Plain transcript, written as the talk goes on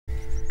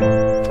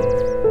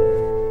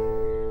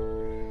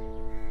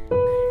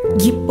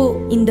இப்போ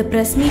இந்த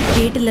press meet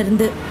டேட்ல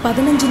இருந்து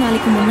 15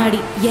 நாளைக்கு முன்னாடி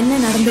என்ன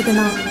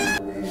நடந்ததுன்னா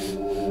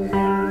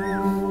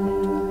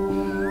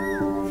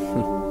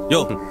யோ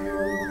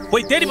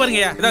போய் தேடி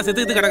பாருங்கயா, ஏதாவது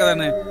செத்து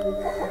கிடக்குதான்னு.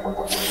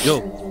 யோ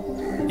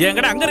என்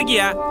கடை அங்க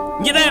இருக்கியா?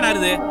 இங்கதான் என்ன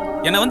ஆறுது?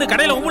 என்ன வந்து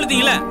கடையில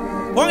உங்களுத்தீங்களா?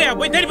 போங்கயா,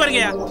 போய் தேடி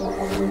பாருங்கயா.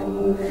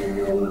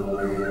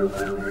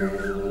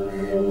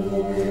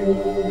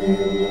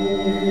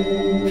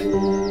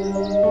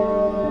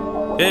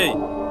 ஏய்,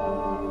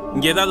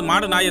 இங்க ஏதாவது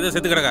மாடு நாய் ஏதாவது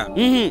செத்து கிடக்கா?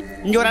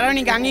 இங்க ஒரு அளவு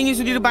நீங்க அங்கேயும்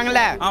சுத்தி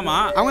இருப்பாங்கல்ல? ஆமா,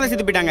 அவங்க தான்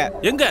செத்து போயிட்டாங்க.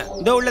 எங்க?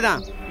 இதோ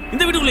உள்ளதான்.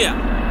 இந்த வீட்டுக்குள்ளயா?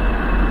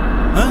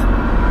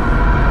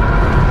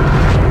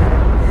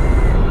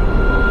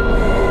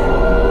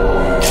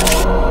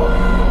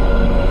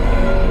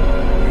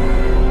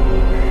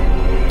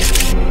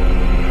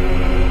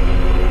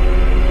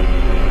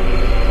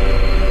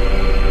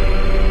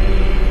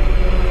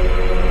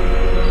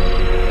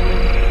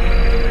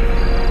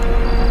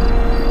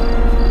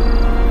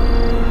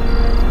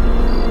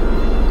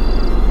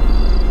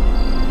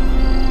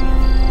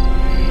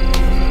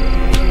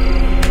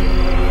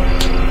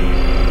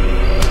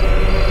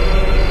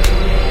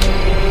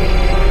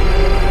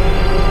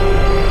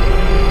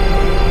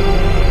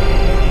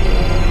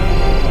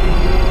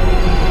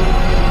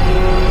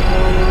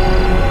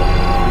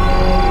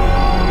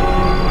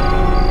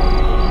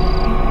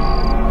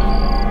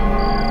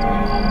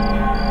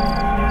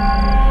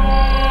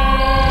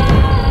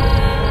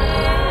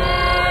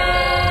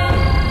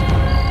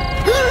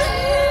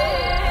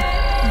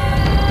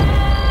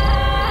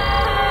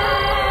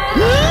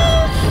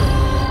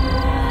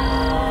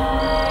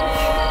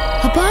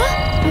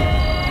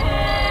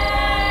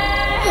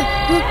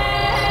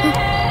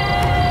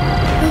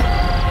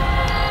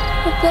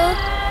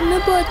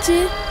 போச்சு.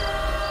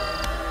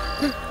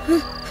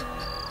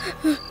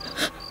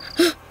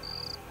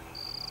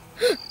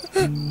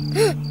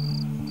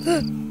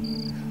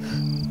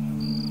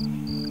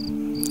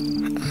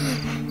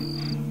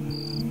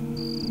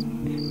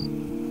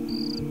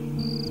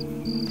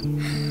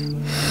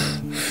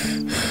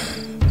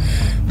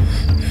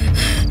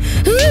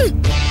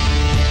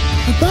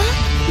 அப்பா,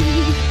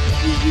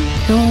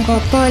 உங்க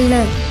அப்பா இல்ல,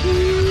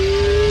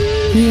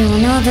 நீ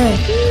அனாத.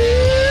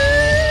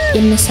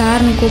 என்ன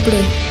சார்னு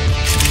கூப்பிடு.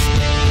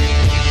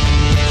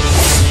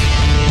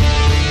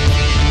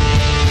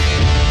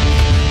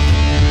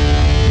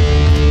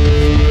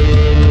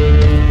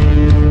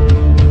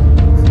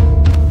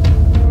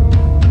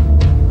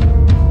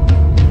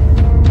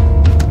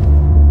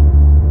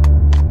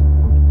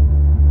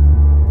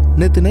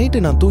 நேற்று நைட்டு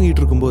நான்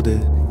தூங்கிட்டு இருக்கும்போது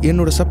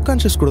என்னோட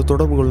சப்கான்ஷியஸ் கூட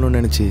தொடர்பு கொள்ளணும்னு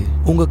நினச்சி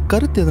உங்கள்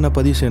கருத்து எதனா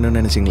பதிவு செய்யணும்னு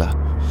நினச்சிங்களா?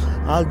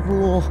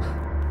 அதுவும்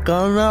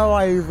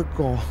கனவாக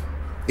இருக்கும்.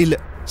 இல்லை,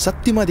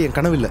 சத்தியமாக அது என்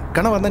கனவு இல்லை.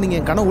 கனவாக இருந்தால் நீங்கள்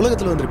என் கனவு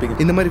உலகத்தில் வந்திருப்பீங்க.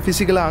 இந்த மாதிரி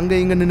ஃபிசிக்கலாக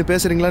அங்கே இங்கே நின்று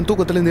பேசுகிறீங்களான்னு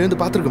தூக்கத்தில்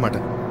இருந்து பார்த்துருக்க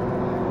மாட்டேன்.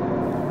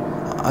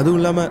 அதுவும்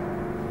இல்லாமல்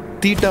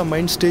தீட்டா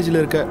மைண்ட்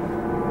ஸ்டேஜில் இருக்க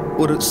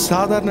ஒரு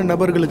சாதாரண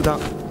நபர்களுக்கு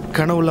தான்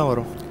கனவுலாம்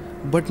வரும்.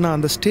 பட் நான்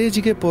அந்த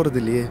ஸ்டேஜுக்கே போகிறது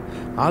இல்லையே.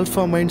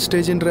 ஆல்ஃபா மைண்ட்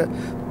ஸ்டேஜின்ற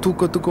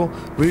தூக்கத்துக்கும்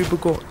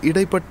விழிப்புக்கும்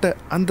இடைப்பட்ட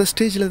அந்த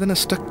ஸ்டேஜில் தானே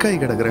ஸ்டக் ஆகி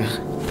கிடக்குறேன்.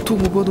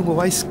 தூங்கும்போது உங்கள்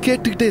வாய்ஸ்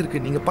கேட்டுக்கிட்டே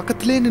இருக்குது. நீங்கள்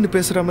பக்கத்துலேயே நின்று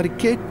பேசுகிற மாதிரி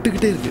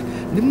கேட்டுக்கிட்டே இருக்குது.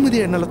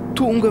 நிம்மதியாக என்னால்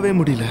தூங்கவே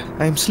முடியல.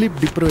 I am sleep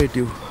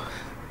டிப்ரவேட்டிவ்.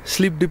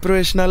 ஸ்லீப்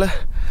டிப்ரவேஷனால்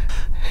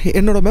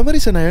என்னோட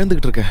மெமரிஸை நான்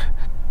இழந்துக்கிட்டு இருக்கேன்.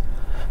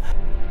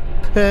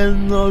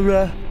 என்னோட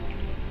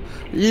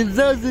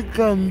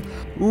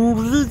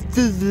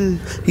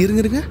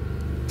இருங்க,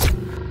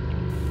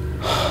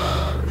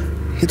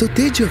 ஏதோ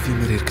தேஜ் ஆஃப்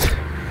மாதிரி இருக்கு.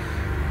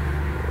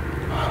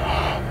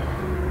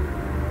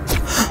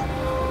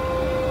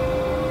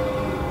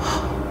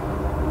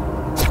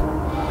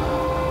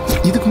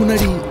 இதுக்கு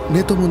முன்னாடி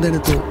நேத்தோ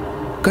முந்தானத்தோ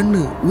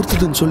கண்ணு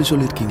உறுத்துதுன்னு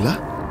சொல்லியிருக்கீங்களா?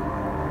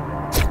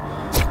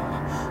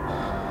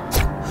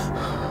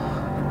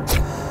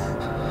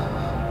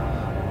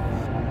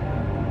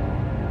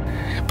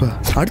 இப்போ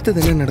அடுத்தது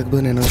என்ன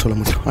நடக்குதுன்னு என்ன சொல்ல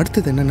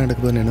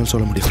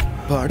முடியும்?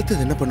 இப்போ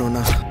அடுத்தது என்ன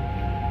பண்ணுவேன்னா,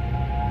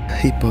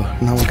 இப்போ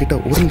நான் உங்ககிட்ட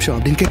ஒரு நிமிஷம்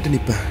அப்படின்னு கேட்டு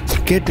நிற்பேன்.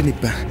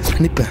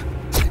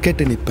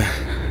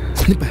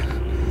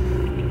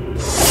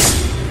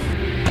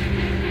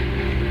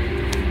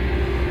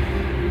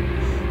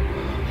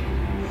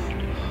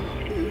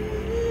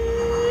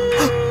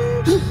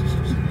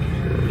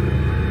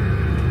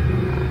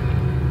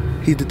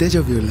 இது தேஜா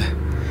வியூ இல்லை.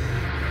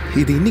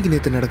 இது இன்னைக்கு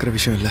நேற்று நடக்கிற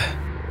விஷயம் இல்லை.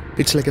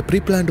 It's like a pre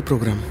planned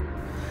program.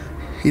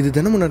 இது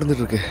தினமும்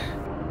நடந்துட்டு இருக்கு.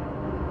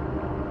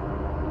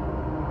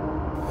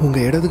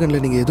 உங்கள் இடது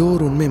கண்ணில் நீங்கள் ஏதோ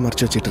ஒரு உண்மையை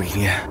மறைச்சு வச்சுட்டு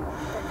இருக்கீங்க.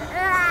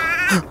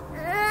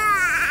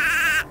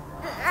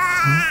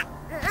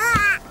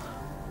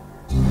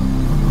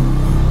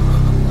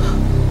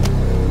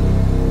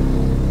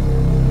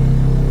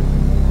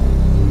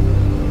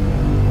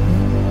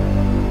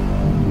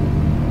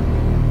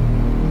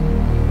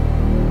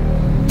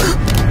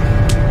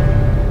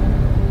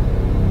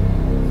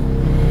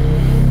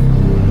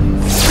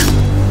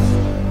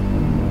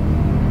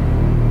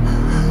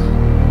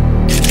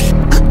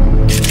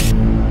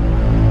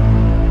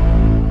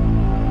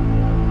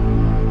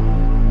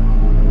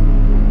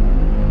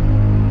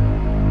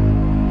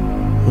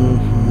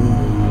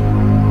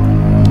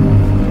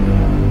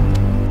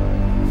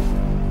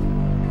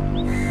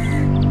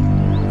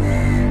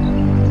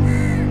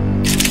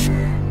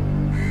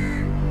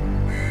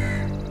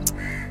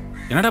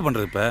 என்னடா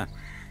பண்றது இப்ப?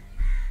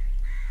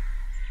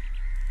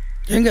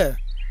 எங்க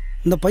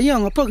இந்த பையன்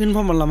அவங்க அப்பாவுக்கு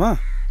இன்ஃபார்ம் பண்ணலாமா?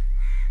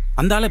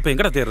 அந்த ஆளை இப்ப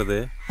எங்கடா தேடுறது?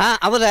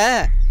 அவரை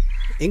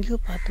எங்கேயோ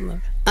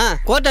பார்த்து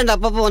கோட்டாண்ட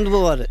அப்பப்போ வந்து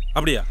போவார்.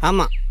 அப்படியா?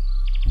 ஆமாம்.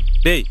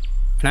 டேய்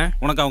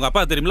உனக்கு அவங்க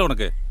அப்பா தெரியுமில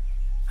உனக்கு?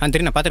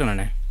 தெரியும், நான் பார்த்துக்கிறேன்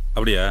நானே.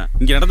 அப்படியா?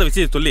 இங்கே நடந்த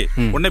விஷயத்தை சொல்லி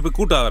உடனே போய்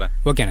கூட்டு ஆகிறேன்.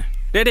 ஓகேண்ணே.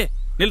 டே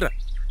நில்ற.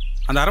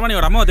 அந்த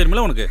அரமணியோட அம்மாவை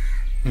தெரியுமில உனக்கு?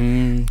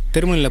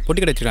 திருமணியில் பொட்டி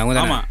கிடைச்சிருக்காங்க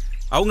அவங்க. ஆமாம்,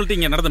 அவங்கள்ட்ட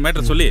இங்கே நடந்த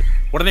மேட்டர் சொல்லி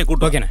உடனே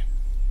கூட்டு. ஓகேண்ணே.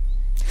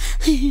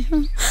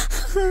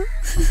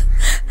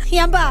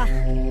 ஏம்பா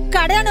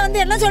கடையான வந்து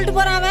என்ன சொல்லிட்டு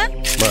போறான் அவன்?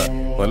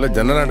 முதல்ல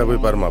ஜன்னலாண்ட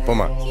போய் பாருமா.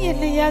 அப்பமா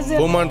என்னையா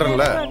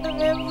போமான்றல.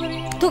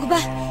 தூக்குப்பா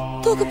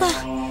தூக்குப்பா.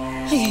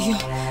 ஐயோ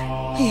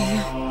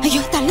ஐயோ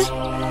ஐயோ தள்ளு.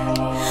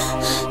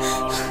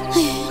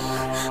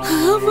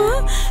 ஆமா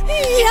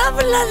ஏன்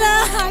பிள்ளை?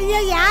 ஐயோ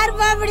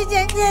யாருப்பா அப்படி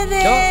செஞ்சது?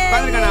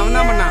 அவன்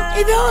தான் பண்ணான்.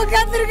 இதோ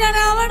உட்காந்துருக்கான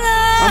அவனா?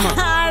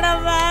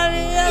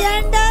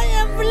 ஏண்டா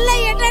என் பிள்ளை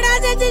என்னடா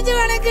செஞ்சு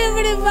உனக்கு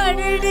இப்படி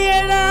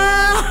பண்ணிட்டியடா?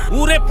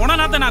 ஊரே பொண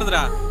நாத்த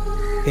நாடுதுடா.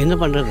 என்ன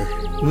பண்ணுறது,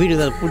 வீடு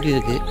வேறு பூட்டி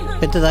இருக்கு.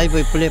 பெற்றதாய்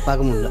போய் பிள்ளைய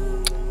பார்க்க முடியல.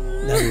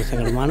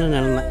 சங்கடமான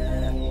நிலைமை.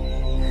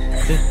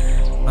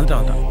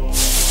 வந்துட்டான்.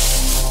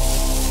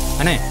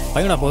 அண்ணே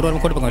பையனா இப்போ ஒரு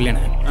வாரம் கூட்டு போங்க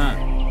இல்லையாண்ணே?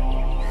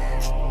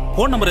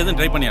 ஃபோன் நம்பர் எதுவும்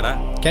ட்ரை பண்ணியாடா?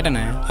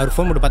 கேட்டேண்ணே. அவர்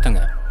ஃபோன் போட்டு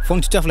பார்த்தாங்க.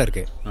 ஃபோன் சுவிச் ஆஃபில்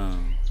இருக்கு.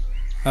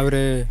 அவர்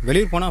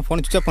வெளியூர் போனால்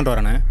ஃபோன் சுவிச் ஆஃப் பண்ணிட்டு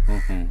வரானே.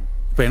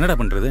 இப்போ என்னடா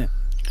பண்ணுறது?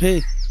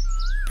 ஏய்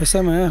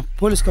பேசாம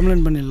போலீஸ்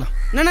கம்ப்ளைண்ட் பண்ணிடலாம்.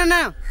 என்ன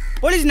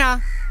போலீஸ்ண்ணா?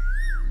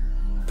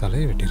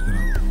 தலையை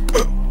வெட்டியிருக்கிறான்.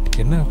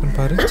 என்ன ஆகுன்னு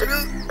பாரு.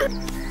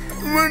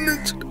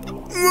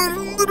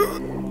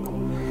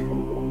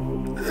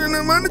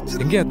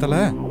 எங்கேயா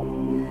தலை?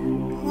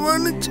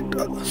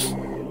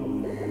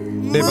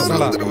 டேய்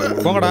பசங்களா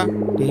போங்கடா.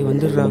 டேய்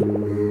வந்துடுறா.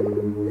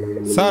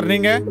 சார்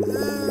நீங்க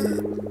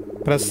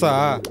ப்ரெஸ்ஸா?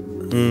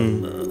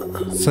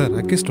 சார்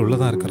அக்கிஸ்ட்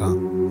உள்ளதான் இருக்கிறான்.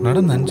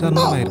 நடந்து 5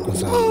 நாள் ஆயிருக்கும்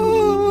சார்.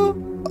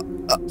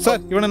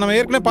 சார் இவனை நம்ம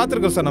ஏற்கனவே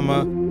பார்த்துருக்கோம் சார். நம்ம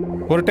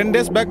ஒரு 10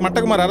 days பேக்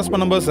மட்டக்குமார் அரெஸ்ட்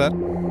பண்ணும்போது சார்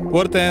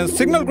ஒருத்தன்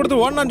சிக்னல்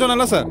கொடுத்து ஓடனான்னு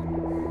சொன்னால சார்.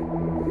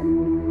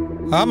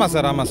 ஆமாம்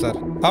சார் ஆமாம் சார்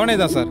அவனே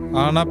தான் சார்.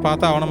 ஆனால்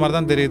பார்த்தா அவனை மாதிரி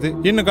தான் தெரியுது.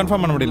 இன்னும்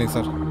கன்ஃபார்ம் பண்ண முடியலைங்க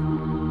சார்.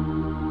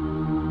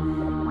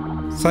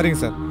 சரிங்க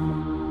சார்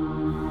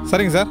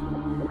சரிங்க சார்.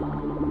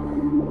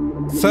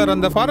 சார்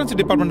அந்த ஃபாரன்சிக்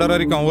டிபார்ட்மெண்ட் வர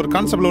வரைக்கும் ஒரு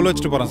கான்ஸ்டபிள் உள்ள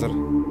வச்சுட்டு போகிறான் சார்.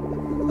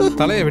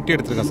 தலையை வெட்டி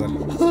எடுத்துருக்கான் சார்.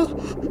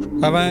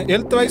 அவன்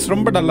ஹெல்த் வைஸ்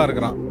ரொம்ப டல்லாக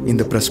இருக்கிறான்.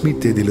 இந்த பிரஸ்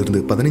மீட் தேதியிலிருந்து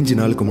 15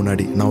 நாளுக்கு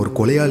முன்னாடி நான் ஒரு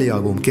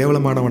கொலையாளியாகவும்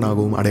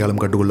கேவலமானவனாகவும்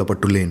அடையாளம்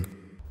கண்டுகொள்ளப்பட்டுள்ளேன்.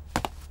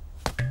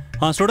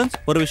 ஸ்டூடெண்ட்ஸ்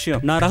ஒரு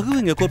விஷயம், நான் ரகு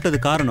இங்கே கூப்பிட்டது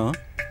காரணம்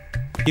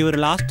இவர்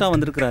லாஸ்ட்டாக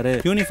வந்திருக்கிறாரு,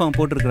 யூனிஃபார்ம்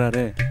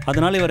போட்டிருக்கிறாரு,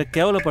 அதனால இவரை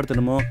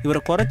கேவலப்படுத்தணுமோ இவரை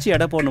குறைச்சி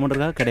எடை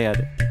போடணுமன்றதுக்காக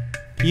கிடையாது.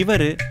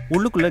 இவர்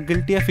உள்ளுக்குள்ளே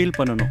கில்ட்டியாக ஃபீல்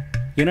பண்ணணும்.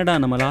 என்னடா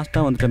நம்ம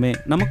லாஸ்ட்டாக வந்துட்டோமே,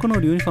 நமக்குன்னு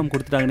ஒரு யூனிஃபார்ம்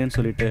கொடுத்துட்டாங்கன்னு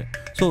சொல்லிட்டு.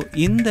 ஸோ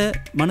இந்த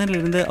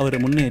மனநிலிருந்து அவர்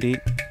முன்னேறி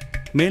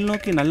மேல்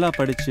நோக்கி நல்லா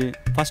படித்து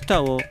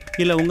ஃபஸ்ட்டாவோ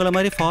இல்லை உங்களை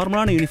மாதிரி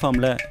ஃபார்மலான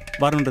யூனிஃபார்மில்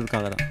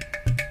வரணுன்றதுக்காக தான்.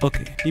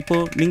 ஓகே,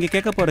 இப்போது நீங்கள்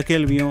கேட்க போகிற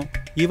கேள்வியும்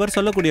இவர்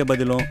சொல்லக்கூடிய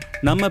பதிலும்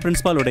நம்ம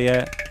பிரின்ஸிபாலுடைய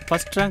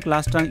first rank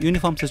last rank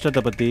uniform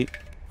சிஸ்டத்தை பற்றி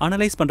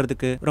அனலைஸ்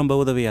பண்ணுறதுக்கு ரொம்ப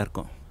உதவியாக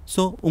இருக்கும்.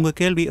 ஸோ உங்கள்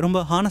கேள்வி ரொம்ப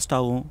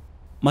ஹானஸ்டாகவும்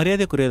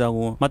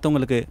மரியாதைக்குரியதாகவும்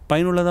மற்றவங்களுக்கு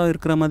பயனுள்ளதாக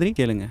இருக்கிற மாதிரி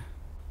கேளுங்க.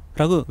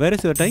 ரகு வேற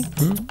சில டை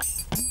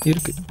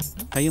இருக்கு,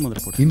 கையை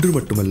முதல்ல போட்டு. இன்று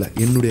மட்டுமல்ல,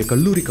 என்னுடைய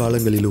கல்லூரி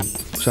காலங்களிலும்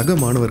சக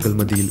மாணவர்கள்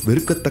மத்தியில்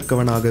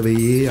வெறுக்கத்தக்கவனாகவே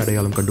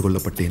அடையாளம்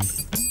கண்டுகொள்ளப்பட்டேன்.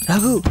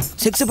 ரகு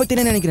செக்ஸை பற்றி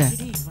என்ன நினைக்கிறேன்?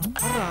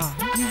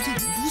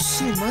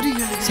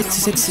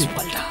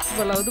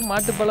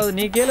 மாட்டு பல்லாவது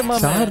நீ கேளுமா.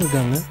 சார்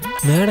இருக்காங்க,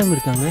 மேடம்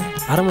இருக்காங்க,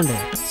 அரமண்டை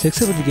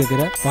செக்ஸை பற்றி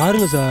கேட்குற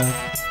பாருங்க சார்.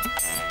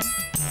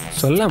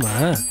 சொல்லாமா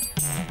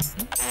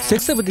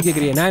செக்ஸை பற்றி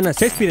கேட்குறிய? நான் என்ன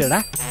sex பீரியடா?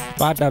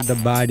 Part of the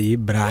body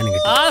brand.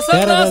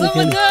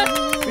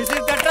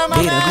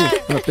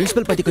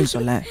 Principal பற்றி கொஞ்சம்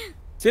சொல்ல.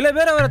 சில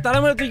பேர் அவரை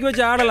தலைமையில தூக்கி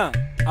வச்சு ஆடலாம்,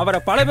 அவரை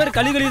பல பேர்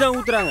கழி தான்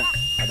ஊத்துறாங்க.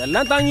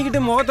 அதெல்லாம்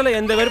தாங்கிக்கிட்டு முகத்துல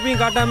எந்த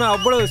வெறுப்பையும் காட்டாம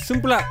அவ்வளவு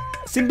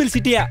சிம்பிள்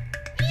சிட்டியா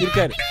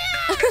இருக்காரு.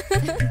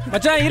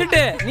 மச்சான்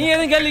இருட்டு, நீ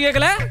எதுவும் கேள்வி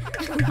கேட்கல?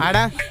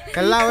 ஆடா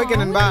எல்லாம் ஓகே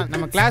நண்பா.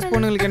 நம்ம கிளாஸ்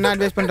பொண்ணுங்களுக்கு என்ன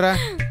அட்வைஸ் பண்ற?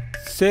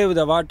 Save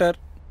the water.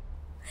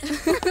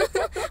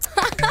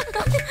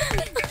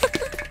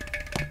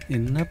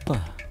 என்னப்பா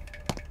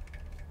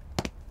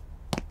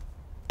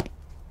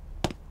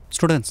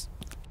ஸ்டூடெண்ட்ஸ்,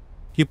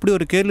 இப்படி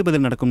ஒரு கேள்வி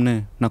பதில் நடக்கும்னு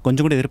நான்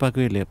கொஞ்சம் கூட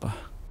எதிர்பார்க்கவே இல்லையாப்பா.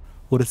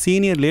 ஒரு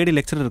சீனியர் லேடி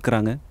லெக்சரர்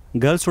இருக்கிறாங்க,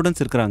 கேர்ள்ஸ்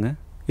ஸ்டூடெண்ட்ஸ் இருக்கிறாங்க.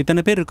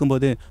 இத்தனை பேர்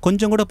இருக்கும்போது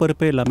கொஞ்சம் கூட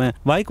பொறுப்பே இல்லாமல்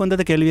வாய்க்கு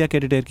வந்ததை கேள்வியாக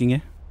கேட்டுகிட்டே இருக்கீங்க.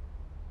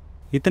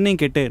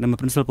 இத்தனையும் கேட்டு நம்ம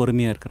பிரின்சிபல்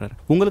பொறுமையாக இருக்கிறார்.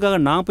 உங்களுக்காக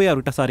நான் போய்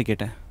அவர்கிட்ட சாரி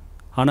கேட்டேன்.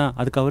 ஆனால்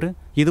அதுக்கு அவர்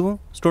இதுவும்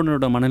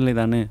ஸ்டூடெண்டோட மனநிலை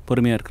தானே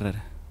பொறுமையாக இருக்கிறாரு.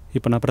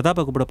 இப்போ நான்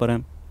பிரதாப்பை கூப்பிட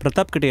போகிறேன்.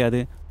 பிரதாப் கிட்டையாது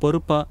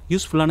பொறுப்பாக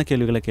யூஸ்ஃபுல்லான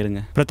கேள்விகளை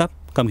கேளுங்க. Pratap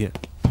come here.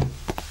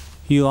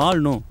 You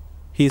all know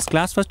he is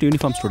class first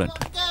uniform student.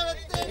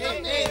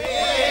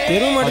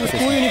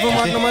 School uniform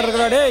மாட்டின மாதிரி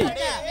இருக்கிறா. டேய்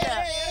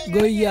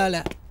கொய்யால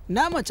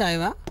நான் மச்சான்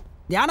இவன்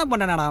தியானம்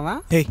பண்ணனாடா அவன்.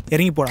 ஏய்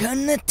இறங்கி போடா.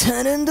 கண்ணை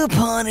திறந்து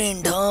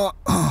பாருடா.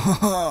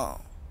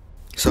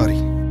 Sorry,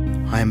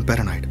 I am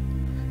paranoid.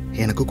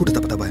 எனக்கு கூட்டு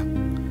தப்ப பயம்.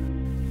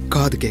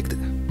 காது கேக்குது.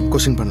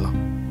 கொஸ்டின் பண்ணலாம்.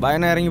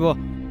 பயனா இறங்கி போ.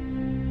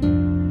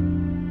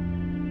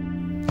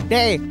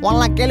 டேய்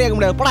உனலாம் கேள்வி கேட்க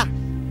முடியாது போடா.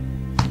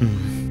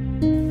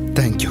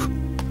 தேங்க்யூ.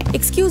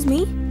 Excuse me.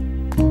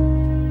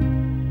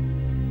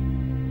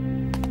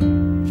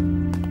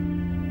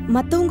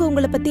 மத்தவங்க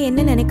உங்களை பத்தி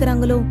என்ன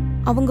நினைக்கிறாங்களோ,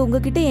 அவங்க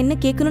உங்ககிட்ட என்ன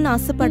கேட்கணும்னு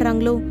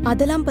ஆசைப்படுறாங்களோ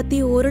அதெல்லாம் பத்தி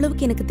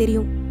ஓரளவுக்கு எனக்கு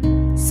தெரியும்.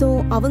 ஸோ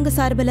அவங்க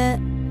சார்பில்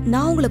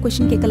நான் உங்களை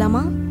கொஸ்டின்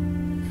கேட்கலாமா?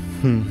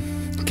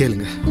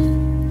 கேளுங்க.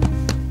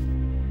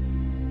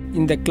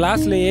 இந்த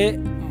கிளாஸ்லயே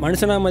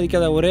மனுஷனா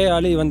மதிக்காத ஒரே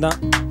ஆளு இவன் தான்.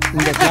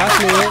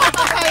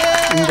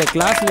 இந்த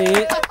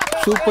கிளாஸ்லயே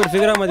சூப்பர்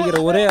ஃபிகரா மதிக்கிற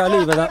ஒரே ஆளு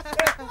இவ தான்.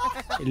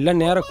 இல்ல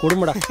நேரம்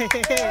கொடுமடா.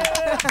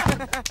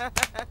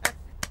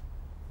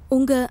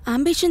 உங்க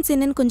ஆம்பிஷன்ஸ்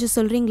என்னன்னு கொஞ்சம்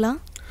சொல்றீங்களா?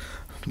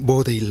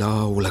 போதையில்லா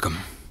உலகம்.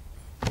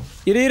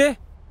 இரு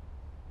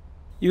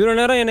இவ்வளோ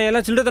நேரம் என்ன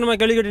எல்லாம் சில்லறத்தனமா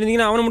கேள்வி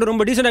கேட்டுருந்தீங்கன்னா அவனை மட்டும்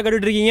ரொம்ப டீசெண்டாக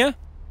கேட்டுட்டு இருக்கீங்க.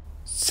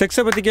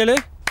 செக்ஸை பற்றி கேளு.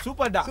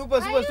 சூப்பர்டா.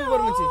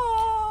 சூப்பர் மச்சி.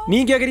 நீ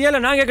கேட்குறியா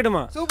இல்லை நான்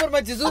கேட்கட்டுமா? சூப்பர்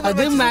மச்சி.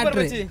 அது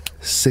மேட்ரு.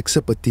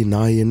 செக்ஸை பற்றி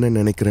நான் என்ன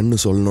நினைக்கிறேன்னு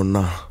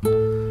சொல்லணும்னா,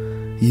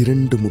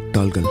 2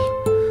 முட்டாள்கள்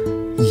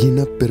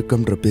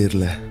இனப்பெருக்கம்ன்ற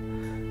பேரில்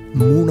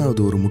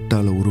 3வது ஒரு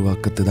முட்டாளை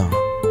உருவாக்கத்து தான்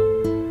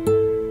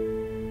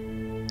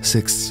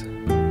செக்ஸ்.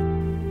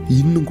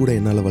 இன்னும் கூட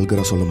என்னால்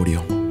வல்கரா சொல்ல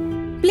முடியும்.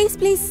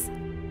 ப்ளீஸ்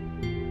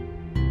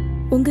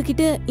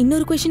உங்ககிட்ட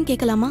இன்னொரு கொஸ்டின்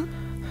கேட்கலாமா?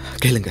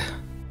 கேளுங்க.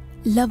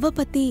 லவ்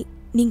பத்தி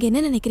நீங்க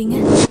என்ன நினைக்கிறீங்க?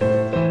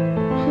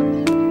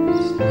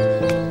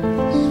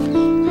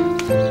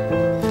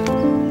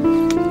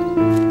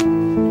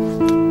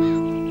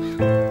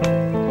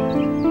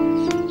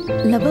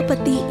 லவ்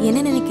பத்தி என்ன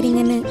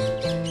நினைக்கிறீங்கன்னு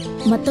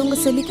மத்தவங்க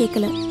சொல்லி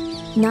கேட்கல,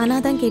 நானா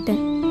தான்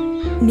கேட்டேன்.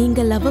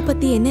 நீங்க லவ்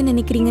பத்தி என்ன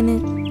நினைக்கிறீங்கன்னு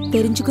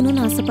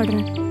தெரிஞ்சுக்கணும்னு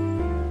ஆசைப்படுறேன்.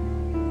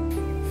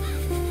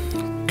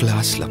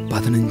 கிளாஸ்ல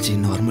 15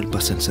 நார்மல்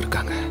பர்சன்ஸ்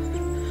இருக்காங்க.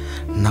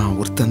 நான்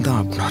ஒருத்தன் தான்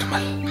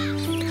அப்நார்மல்.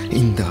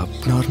 இந்த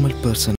அப்நார்மல் பர்சன்